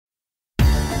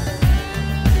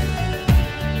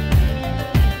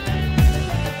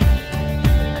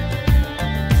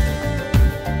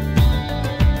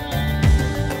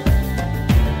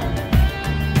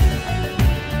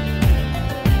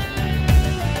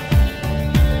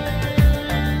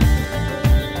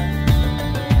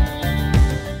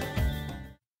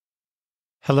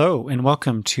Hello, and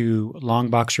welcome to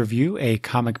Longbox Review, a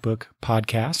comic book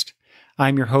podcast.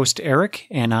 I'm your host, Eric,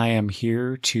 and I am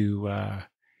here to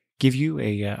give you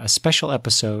a special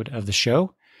episode of the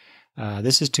show.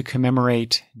 This is to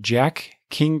commemorate Jack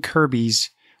King Kirby's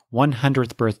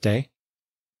 100th birthday.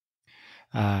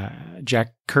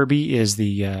 Jack Kirby is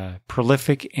the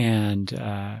prolific and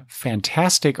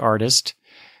fantastic artist.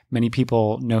 Many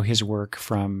people know his work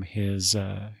from his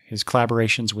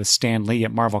collaborations with Stan Lee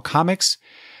at Marvel Comics.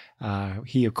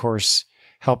 He, of course,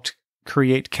 helped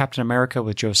create Captain America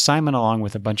with Joe Simon, along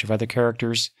with a bunch of other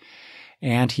characters.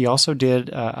 And he also did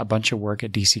a bunch of work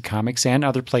at DC Comics and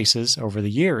other places over the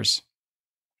years.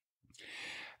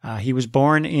 He was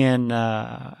born in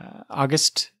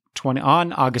August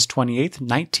 28th,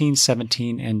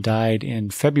 1917, and died in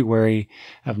February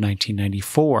of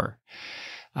 1994.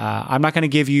 I'm not going to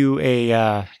give you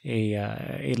a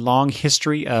long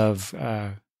history of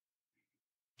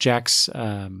Jack's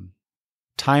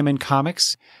time in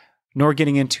comics, nor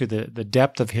getting into the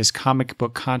depth of his comic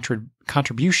book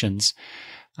contributions.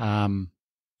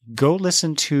 Go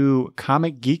listen to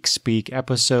Comic Geek Speak,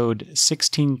 episode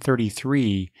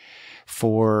 1633,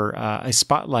 for a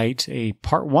spotlight, a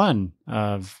part one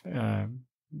of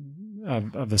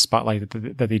the spotlight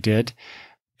that they did.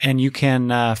 And you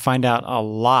can find out a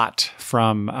lot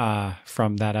from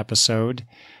that episode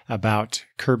about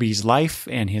Kirby's life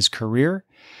and his career.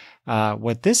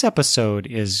 What this episode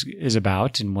is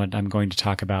about, and what I'm going to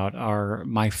talk about, are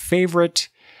my favorite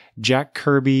Jack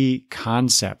Kirby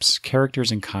concepts,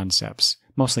 characters and concepts,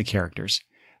 mostly characters,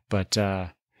 but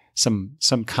some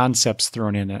concepts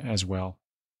thrown in as well.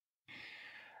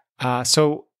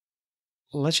 So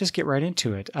let's just get right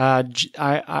into it.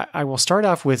 I will start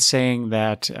off with saying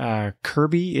that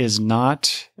Kirby is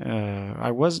not.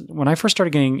 When I first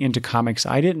started getting into comics,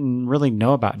 I didn't really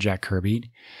know about Jack Kirby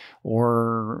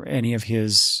or any of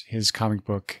his comic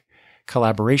book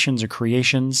collaborations or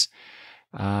creations.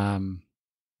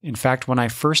 In fact, when I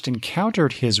first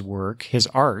encountered his work, his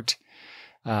art,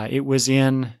 it was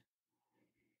in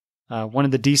one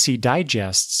of the DC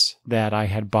digests that I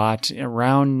had bought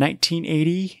around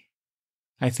 1980.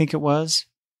 I think it was.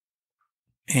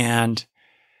 And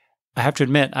I have to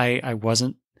admit, I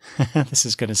wasn't, this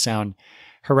is going to sound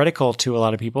heretical to a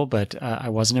lot of people, but I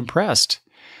wasn't impressed.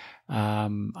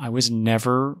 I was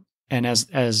never, and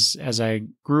as I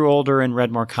grew older and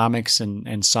read more comics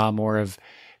and saw more of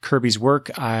Kirby's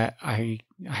work, I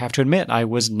have to admit, I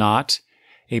was not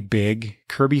a big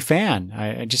Kirby fan.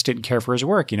 I just didn't care for his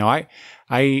work. You know,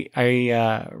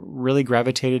 I really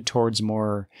gravitated towards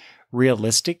more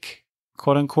realistic,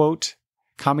 quote unquote,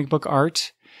 comic book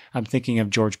art. I'm thinking of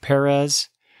George Perez,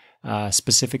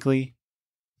 specifically.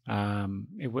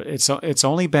 It's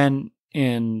only been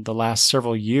in the last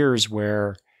several years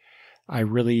where I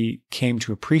really came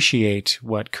to appreciate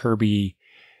what Kirby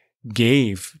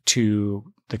gave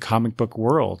to the comic book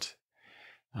world.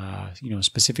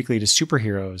 Specifically to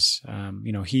superheroes.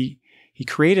 He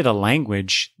created a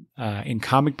language in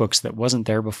comic books that wasn't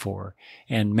there before,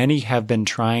 and many have been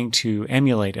trying to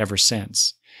emulate ever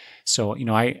since. So,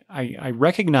 I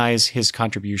recognize his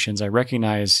contributions. I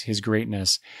recognize his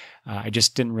greatness. I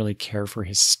just didn't really care for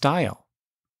his style.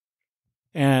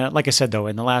 And like I said, though,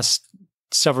 in the last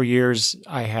several years,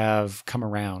 I have come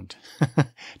around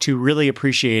to really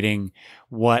appreciating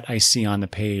what I see on the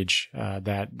page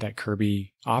that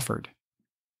Kirby offered.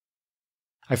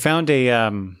 I found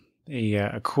a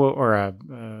quote or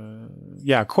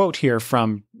a quote here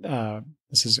from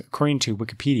this is according to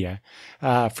Wikipedia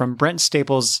from Brent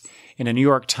Staples in a New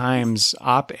York Times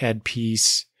op-ed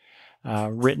piece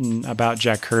written about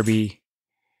Jack Kirby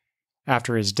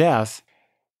after his death.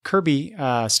 Kirby,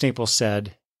 Staples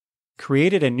said,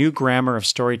 created a new grammar of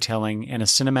storytelling and a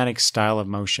cinematic style of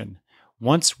motion.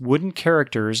 Once wooden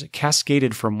characters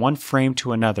cascaded from one frame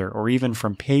to another, or even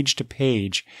from page to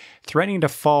page, threatening to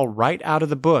fall right out of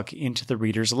the book into the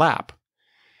reader's lap.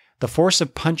 The force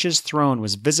of punches thrown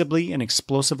was visibly and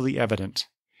explosively evident.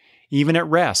 Even at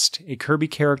rest, a Kirby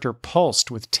character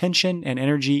pulsed with tension and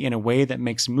energy in a way that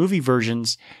makes movie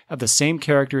versions of the same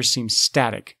characters seem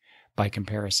static by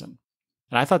comparison.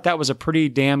 And I thought that was a pretty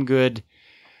damn good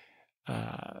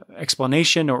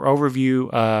explanation or overview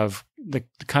of the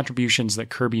contributions that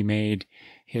Kirby made,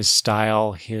 his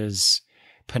style, his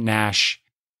panache.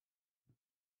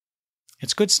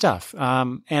 It's good stuff.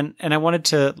 And I wanted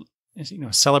to,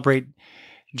 celebrate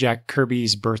Jack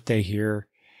Kirby's birthday here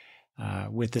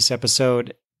with this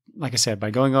episode. Like I said,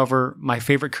 by going over my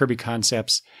favorite Kirby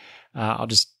concepts, I'll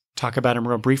just talk about them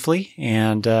real briefly,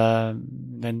 and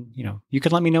then, you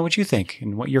can let me know what you think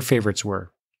and what your favorites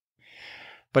were.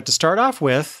 But to start off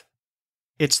with,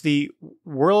 It's the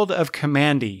world of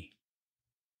Kamandi.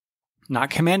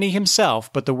 Not Kamandi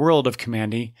himself, but the world of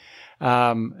Kamandi.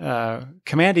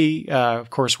 Kamandi, of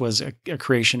course, was a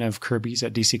creation of Kirby's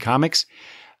at DC Comics.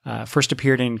 First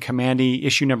appeared in Kamandi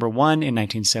issue number 1 in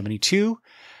 1972.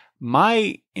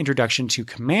 My introduction to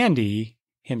Kamandi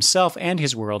himself and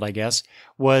his world, I guess,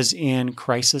 was in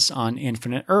Crisis on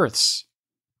Infinite Earths,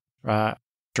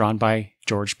 drawn by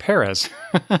George Perez.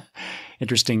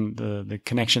 Interesting, the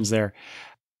connections there.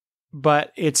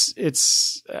 But I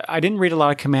didn't read a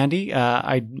lot of Kamandi.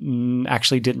 I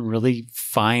actually didn't really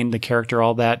find the character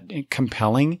all that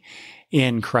compelling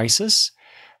in Crisis.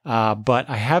 But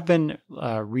I have been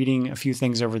reading a few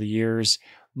things over the years.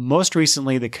 Most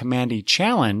recently, the Kamandi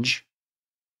Challenge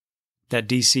that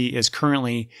DC is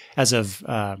currently, as of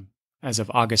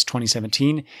August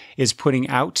 2017, is putting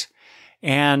out.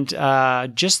 And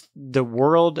just the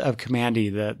world of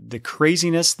Kamandi, the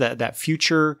craziness, that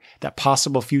future, that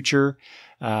possible future,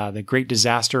 the great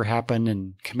disaster happened,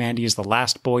 and Kamandi is the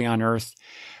last boy on Earth.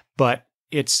 But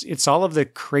it's all of the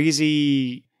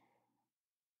crazy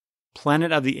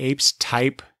Planet of the Apes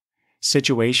type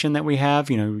situation that we have.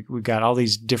 We've got all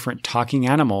these different talking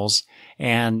animals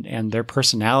and their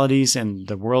personalities and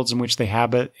the worlds in which they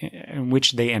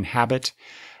inhabit.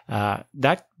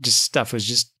 That just stuff is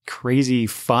just crazy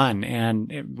fun,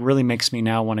 and it really makes me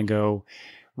now want to go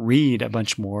read a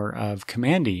bunch more of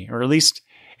Kamandi, or at least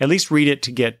read it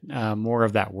to get more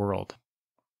of that world.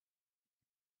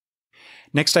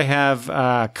 Next, I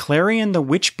have Clarion the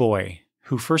Witch Boy,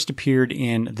 who first appeared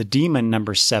in The Demon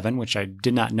number 7, which I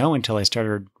did not know until I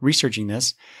started researching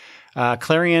this.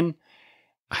 Clarion,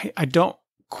 I don't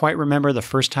quite remember the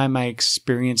first time I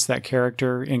experienced that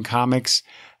character in comics.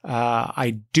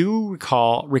 I do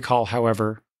recall,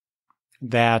 however,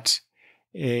 that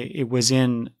it was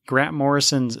in Grant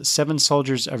Morrison's 7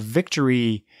 Soldiers of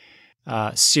Victory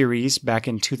series back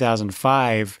in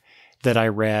 2005 that I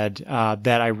read,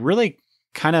 that I really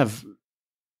kind of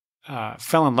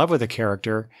fell in love with the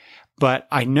character. But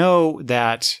I know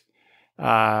that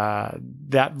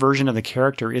that version of the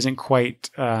character isn't quite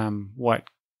what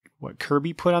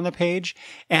Kirby put on the page.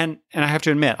 And I have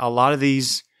to admit, a lot of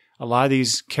these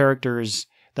characters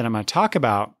that I'm going to talk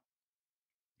about,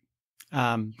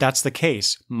 that's the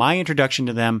case. My introduction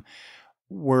to them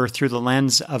were through the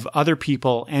lens of other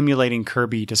people emulating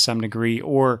Kirby to some degree,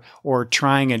 or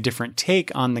trying a different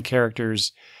take on the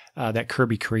characters that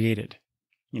Kirby created.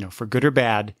 For good or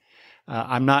bad.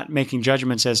 I'm not making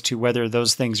judgments as to whether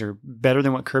those things are better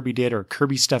than what Kirby did, or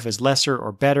Kirby stuff is lesser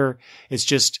or better. It's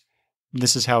just,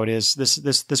 this is how it is.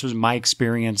 This was my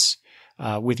experience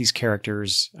with these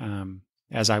characters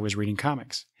as I was reading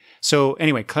comics. So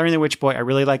anyway, Clarion the Witch Boy. I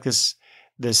really like this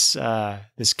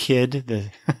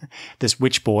kid, this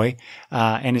witch boy,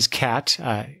 and his cat.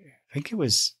 I think it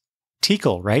was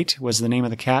Teakle, right? Was the name of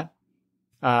the cat.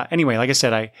 Anyway, like I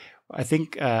said, I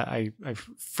think I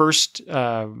first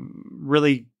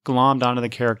really glommed onto the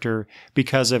character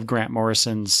because of Grant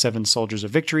Morrison's 7 Soldiers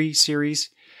of Victory series.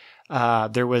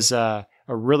 There was a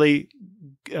really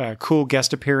cool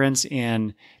guest appearance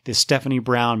in the Stephanie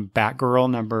Brown Batgirl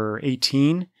number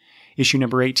 18, issue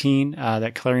number 18,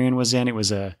 that Clarion was in. It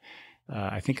was I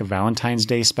think a Valentine's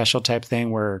Day special type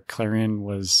thing where Clarion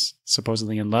was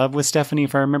supposedly in love with Stephanie,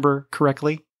 if I remember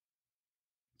correctly.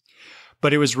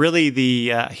 But it was really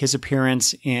his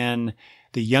appearance in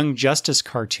the Young Justice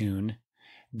cartoon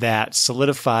that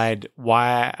solidified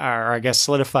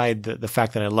the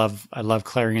fact that I love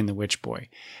Clarion the Witch Boy.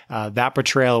 That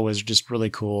portrayal was just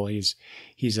really cool. He's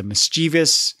a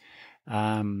mischievous,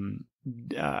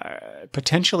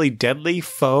 potentially deadly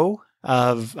foe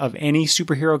of any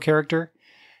superhero character,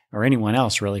 or anyone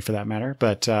else really for that matter.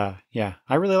 But yeah,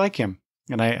 I really like him,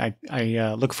 and I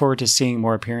look forward to seeing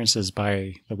more appearances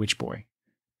by the Witch Boy.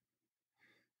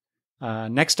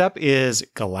 Next up is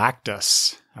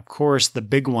Galactus. Of course, the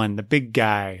big one, the big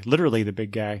guy, literally the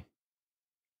big guy.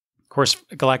 Of course,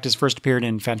 Galactus first appeared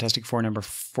in Fantastic Four number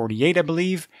 48, I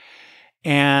believe.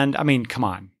 And I mean, come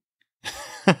on.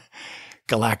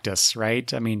 Galactus,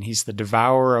 right? I mean, he's the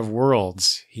devourer of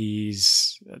worlds.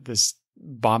 He's this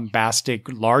bombastic,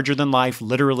 larger than life,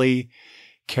 literally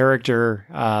character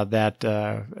that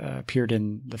appeared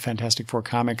in the Fantastic Four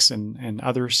comics and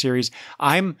other series.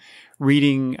 I'm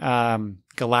reading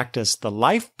Galactus the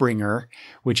Lifebringer,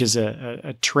 which is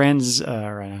a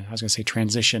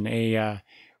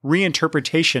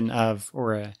reinterpretation of,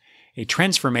 or a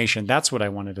transformation. That's what I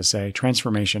wanted to say.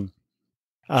 Transformation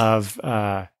of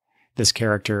this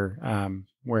character,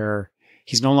 where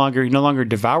he no longer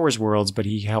devours worlds, but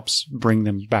he helps bring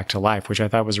them back to life, which I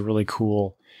thought was a really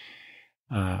cool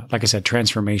like I said,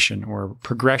 transformation or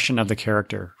progression of the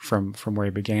character from where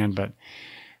he began. But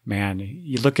man,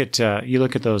 you look at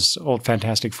those old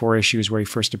Fantastic Four issues where he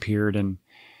first appeared,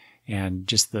 and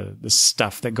just the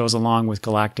stuff that goes along with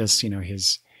Galactus,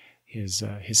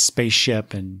 his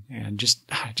spaceship and just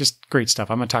great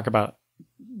stuff. I'm going to talk about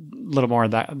a little more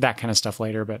of that kind of stuff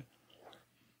later, but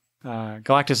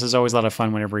Galactus is always a lot of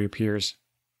fun whenever he appears.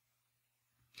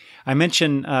 I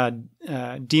mentioned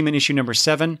Demon issue number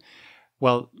 7.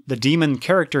 Well, the Demon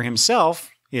character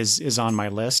himself is on my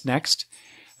list next.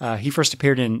 He first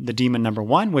appeared in the Demon number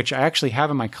 1, which I actually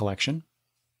have in my collection.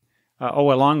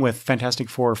 Along with Fantastic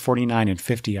Four 49 and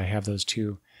 50, I have those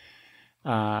two.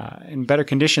 In better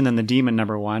condition than the Demon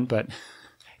number 1, but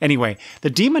anyway, the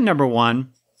Demon number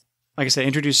 1, like I said,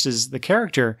 introduces the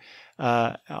character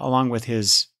along with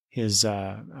his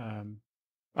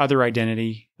other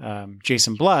identity,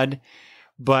 Jason Blood.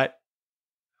 But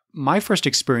my first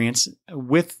experience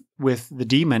with the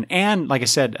Demon, and like I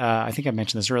said, I think I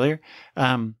mentioned this earlier,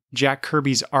 Jack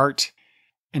Kirby's art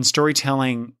and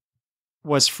storytelling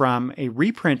was from a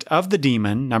reprint of the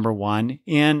Demon number 1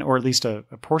 or at least a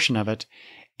portion of it,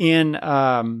 in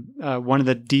one of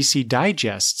the DC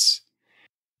digests.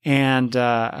 And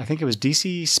I think it was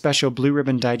DC Special Blue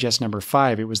Ribbon Digest number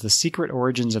 5. It was The Secret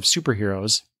Origins of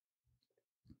Superheroes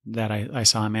that I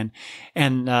saw him in.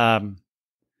 And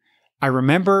I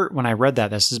remember when I read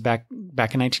that, this is back in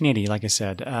 1980, like I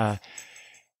said,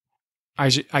 I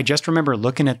just remember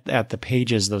looking at the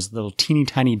pages, those little teeny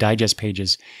tiny digest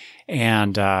pages,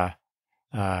 and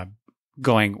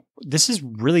going, "This is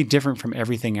really different from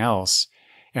everything else."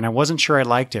 And I wasn't sure I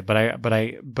liked it, but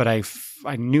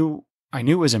I knew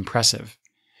it was impressive.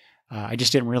 I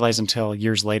just didn't realize until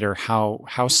years later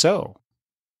how so.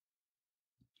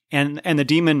 And the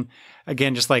Demon,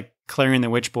 again, just like Clarion the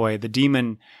Witch Boy, the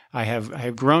Demon I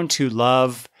have grown to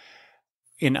love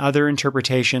in other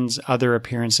interpretations, other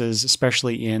appearances,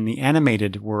 especially in the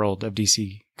animated world of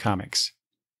DC Comics.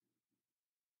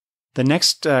 The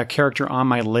next character on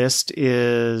my list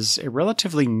is a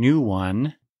relatively new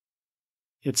one.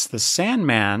 It's the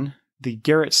Sandman, the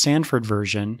Garrett Sanford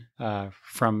version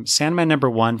from Sandman number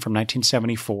 1 from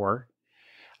 1974.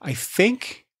 I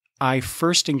think I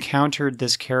first encountered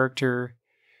this character,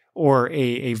 or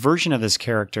a version of this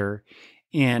character,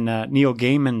 in Neil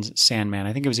Gaiman's Sandman.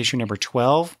 I think it was issue number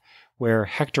 12, where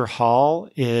Hector Hall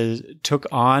took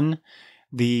on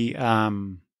the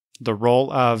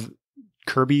role of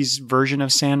Kirby's version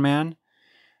of Sandman,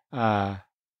 and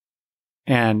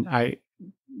I,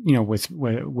 with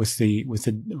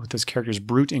those characters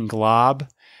Brute and Glob,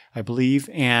 I believe,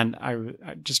 and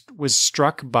I just was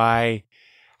struck by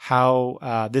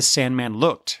how this Sandman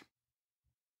looked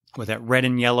with that red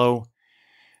and yellow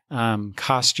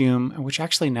costume, which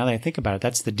actually, now that I think about it,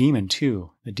 that's the Demon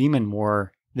too. The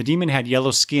Demon had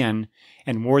yellow skin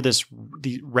and wore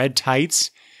the red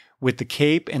tights with the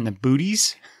cape and the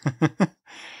booties.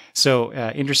 So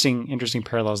interesting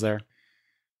parallels there.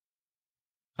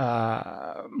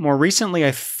 More recently,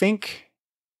 I think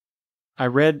I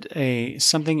read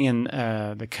something in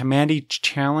the Commandy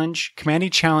Challenge.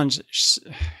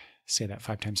 Say that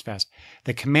 5 times fast.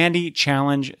 The Commandy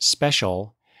Challenge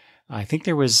special. I think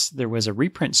there was a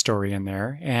reprint story in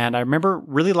there, and I remember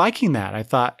really liking that. I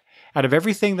thought, out of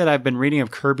everything that I've been reading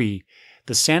of Kirby,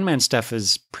 the Sandman stuff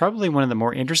is probably one of the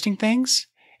more interesting things.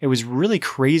 It was really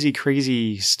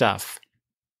crazy stuff.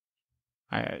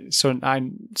 So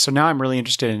now I'm really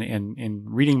interested in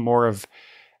reading more of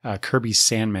Kirby's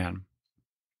Sandman.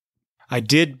 I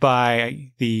did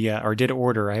did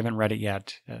order, I haven't read it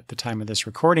yet at the time of this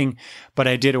recording, but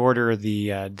I did order the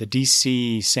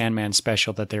DC Sandman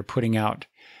special that they're putting out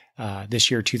this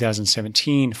year,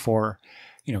 2017, for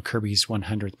Kirby's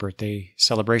 100th birthday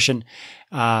celebration.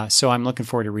 So I'm looking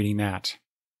forward to reading that.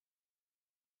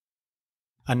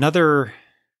 Another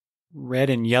red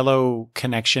and yellow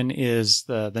connection is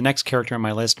the next character on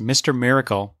my list, Mr.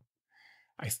 Miracle.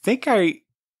 I think I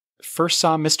first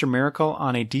saw Mr. Miracle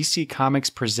on a DC Comics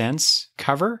Presents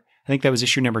cover. I think that was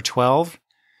issue number 12.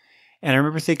 And I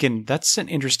remember thinking, that's an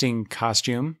interesting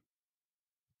costume.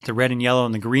 The red and yellow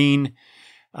and the green.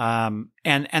 And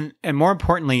more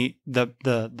importantly,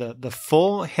 the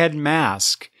full head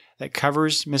mask that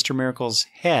covers Mr. Miracle's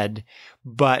head,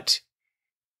 but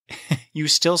you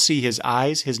still see his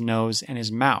eyes, his nose, and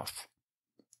his mouth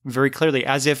very clearly,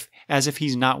 as if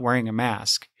he's not wearing a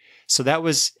mask. So that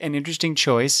was an interesting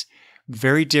choice,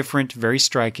 very different, very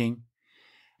striking.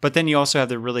 But then you also have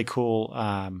the really cool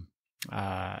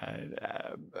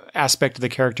aspect of the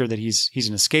character that he's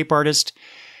an escape artist.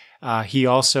 He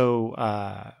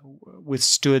also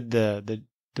withstood the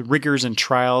rigors and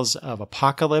trials of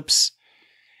Apocalypse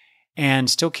and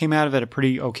still came out of it a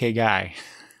pretty okay guy.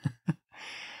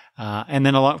 And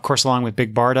then, of course, along with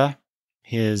Big Barda,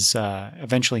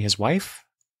 eventually his wife.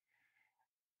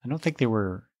 I don't think they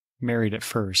were married at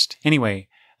first. Anyway,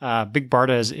 Big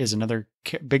Barda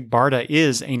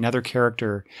is another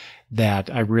character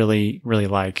that I really, really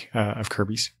like of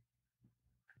Kirby's.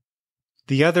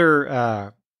 The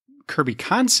other Kirby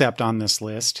concept on this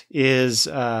list is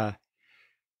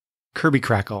Kirby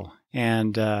Crackle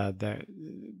and the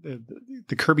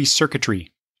Kirby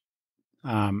circuitry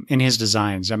in his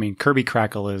designs. I mean, Kirby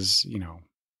Crackle is,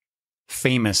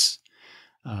 famous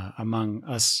among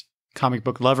us comic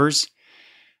book lovers.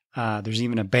 There's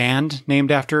even a band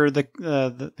named after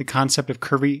the concept of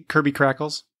Kirby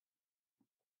Crackles.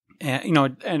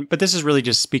 And but this is really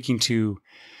just speaking to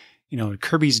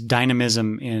Kirby's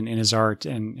dynamism in his art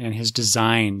and his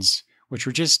designs, which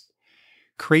were just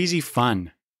crazy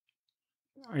fun.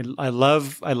 I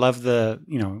love the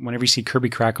whenever you see Kirby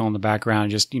Crackle in the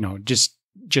background, just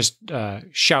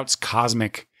shouts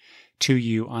cosmic to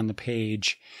you on the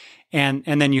page. And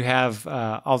then you have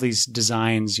all these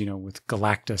designs, with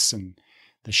Galactus and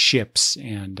the ships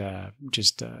and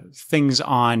just things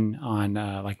on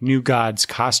like New Gods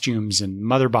costumes and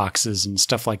mother boxes and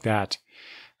stuff like that.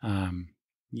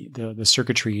 The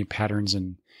circuitry patterns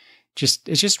and it's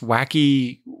just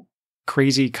wacky,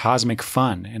 crazy cosmic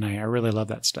fun, and I really love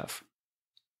that stuff.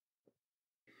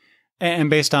 And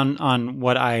based on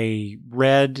what I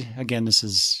read, again, this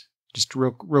is just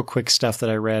real quick stuff that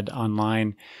I read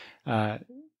online.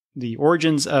 The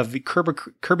origins of the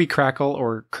Kirby Crackle,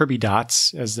 or Kirby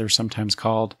Dots, as they're sometimes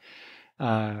called,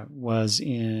 came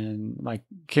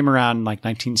around like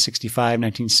 1965,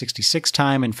 1966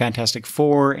 time in Fantastic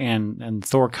Four and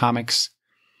Thor comics.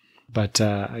 But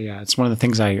it's one of the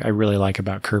things I really like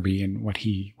about Kirby and what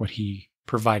he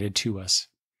provided to us.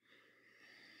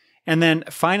 And then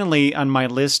finally, on my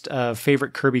list of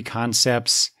favorite Kirby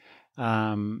concepts,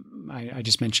 I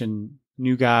just mentioned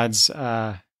New Gods.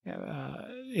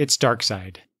 It's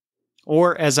Darkseid,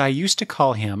 or as I used to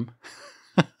call him,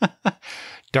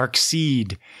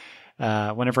 Darkseid.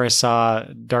 Whenever I saw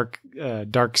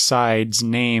Darkseid's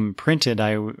name printed,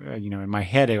 in my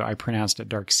head I pronounced it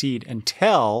Darkseid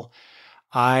until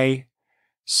I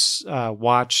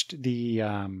watched the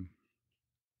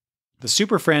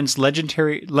Super Friends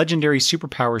legendary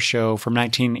superpower show from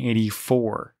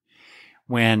 1984,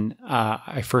 when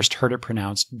I first heard it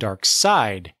pronounced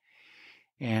Darkseid.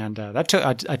 And I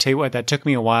tell you what, that took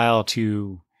me a while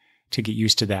to get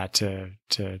used to that, to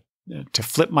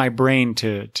flip my brain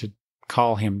to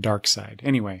call him Darkseid.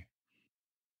 Anyway,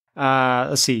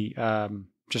 let's see.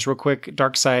 Just real quick,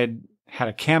 Darkseid had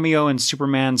a cameo in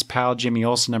Superman's pal Jimmy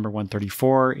Olsen number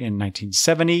 134 in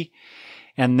 1970,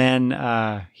 and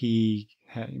then he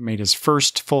made his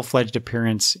first full-fledged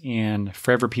appearance in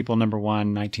Forever People number 1,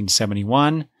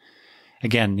 1971.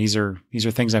 Again, these are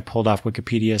things I pulled off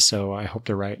Wikipedia, so I hope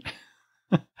they're right.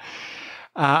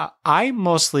 I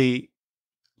mostly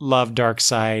love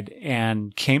Darkseid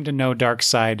and came to know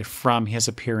Darkseid from his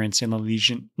appearance in the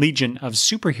Legion of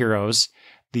Superheroes,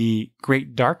 the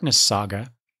Great Darkness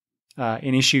Saga,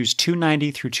 in issues 290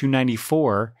 through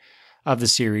 294 of the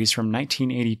series from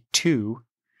 1982.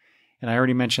 And I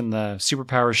already mentioned the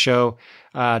Superpower show.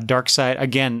 Darkseid,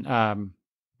 again,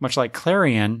 much like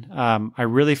Clarion, I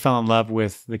really fell in love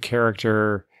with the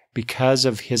character because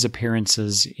of his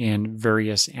appearances in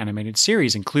various animated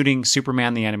series, including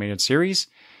Superman the Animated Series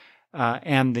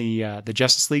and the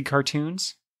Justice League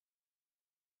cartoons.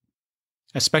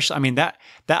 Especially, I mean, that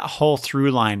whole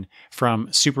through line from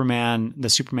the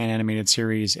Superman Animated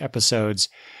Series episodes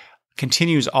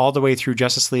continues all the way through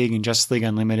Justice League and Justice League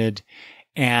Unlimited.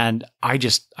 And I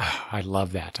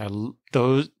love that.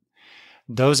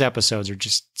 Those episodes are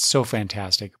just so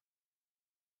fantastic.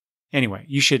 Anyway,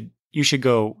 you should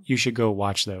go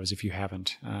watch those if you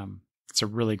haven't. It's a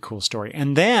really cool story.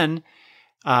 And then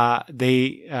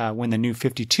when the New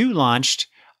 52 launched,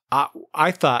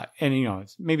 I thought, and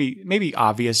it's maybe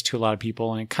obvious to a lot of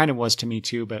people, and it kind of was to me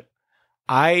too, but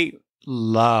I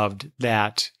loved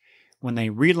that when they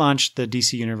relaunched the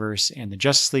DC Universe and the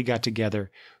Justice League got together,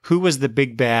 who was the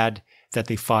big bad that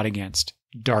they fought against?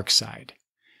 Darkseid.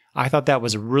 I thought that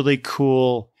was a really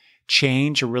cool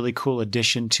change, a really cool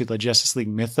addition to the Justice League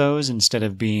mythos instead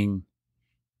of being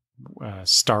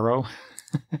Starro.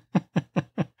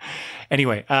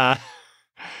 Anyway, yeah,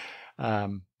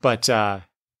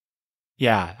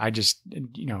 I just,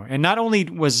 and not only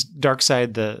was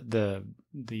Darkseid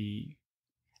the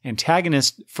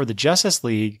antagonist for the Justice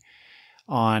League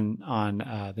on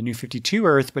the New 52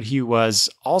 Earth, but he was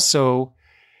also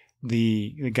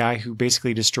the guy who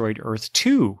basically destroyed Earth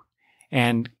 2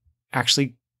 and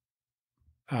actually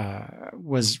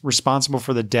was responsible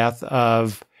for the death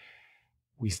of,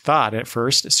 we thought at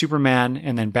first, Superman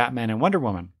and then Batman and Wonder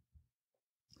Woman.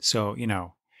 So,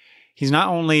 he's not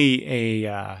only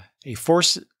a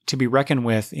force to be reckoned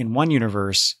with in one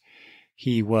universe,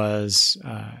 he was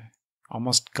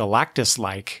almost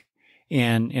Galactus-like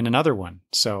in another one.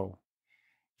 So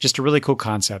just a really cool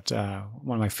concept.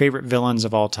 One of my favorite villains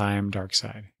of all time,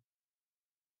 Darkseid.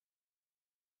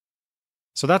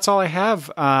 So that's all I have.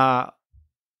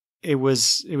 It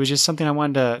was just something I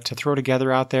wanted to throw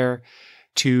together out there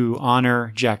to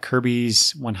honor Jack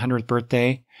Kirby's 100th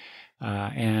birthday,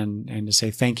 and to say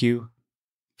thank you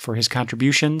for his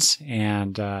contributions.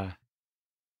 And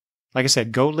like I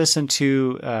said, go listen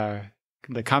to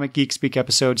the Comic Geek Speak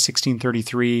episode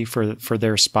 1633 for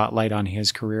their spotlight on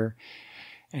his career,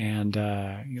 and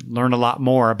learn a lot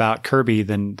more about Kirby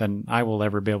than I will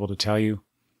ever be able to tell you.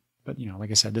 But, like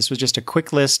I said, this was just a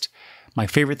quick list, my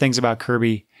favorite things about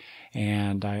Kirby,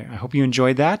 and I hope you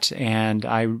enjoyed that. And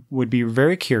I would be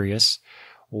very curious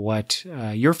what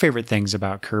your favorite things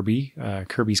about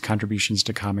Kirby's contributions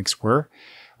to comics were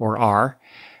or are.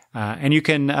 And you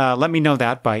can let me know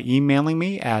that by emailing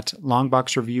me at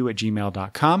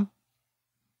longboxreview@gmail.com.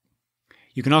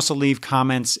 You can also leave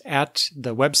comments at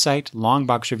the website,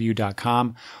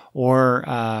 longboxreview.com,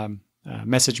 or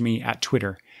message me at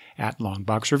Twitter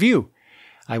 @longboxreview.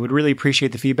 I would really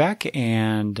appreciate the feedback,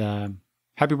 and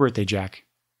happy birthday, Jack.